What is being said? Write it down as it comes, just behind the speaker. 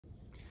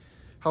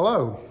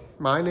Hello,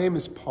 my name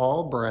is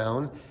Paul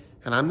Brown,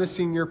 and I'm the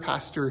senior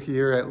pastor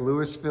here at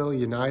Louisville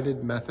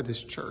United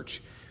Methodist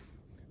Church.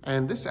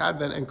 And this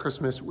Advent and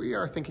Christmas, we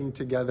are thinking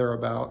together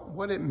about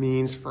what it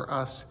means for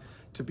us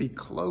to be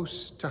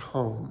close to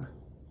home.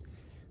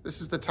 This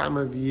is the time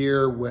of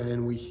year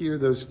when we hear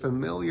those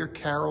familiar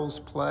carols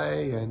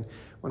play and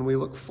when we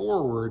look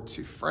forward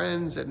to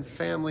friends and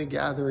family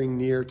gathering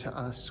near to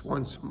us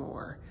once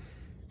more.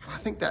 And I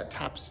think that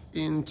taps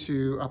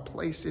into a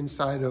place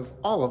inside of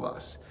all of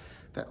us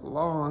that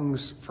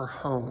longs for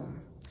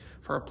home,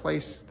 for a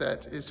place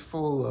that is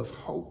full of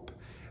hope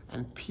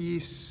and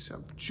peace,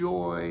 of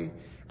joy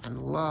and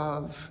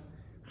love.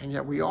 And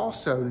yet we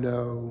also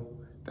know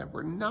that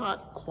we're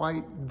not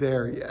quite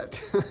there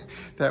yet,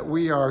 that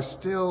we are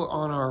still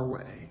on our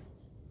way.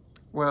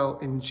 Well,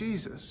 in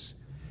Jesus,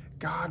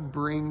 God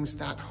brings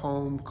that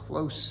home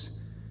close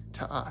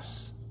to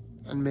us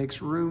and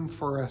makes room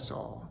for us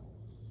all.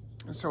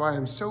 And so I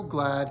am so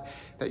glad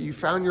that you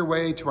found your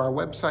way to our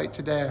website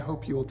today. I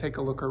hope you will take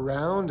a look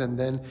around and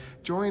then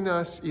join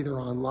us either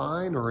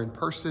online or in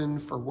person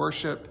for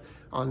worship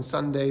on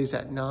Sundays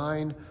at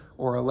 9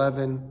 or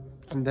 11,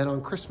 and then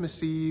on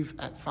Christmas Eve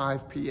at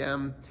 5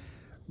 p.m.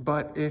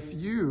 But if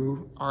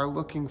you are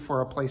looking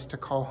for a place to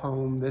call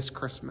home this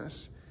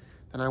Christmas,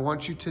 then I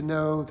want you to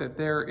know that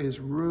there is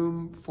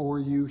room for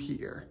you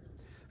here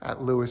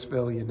at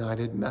Louisville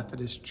United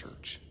Methodist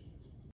Church.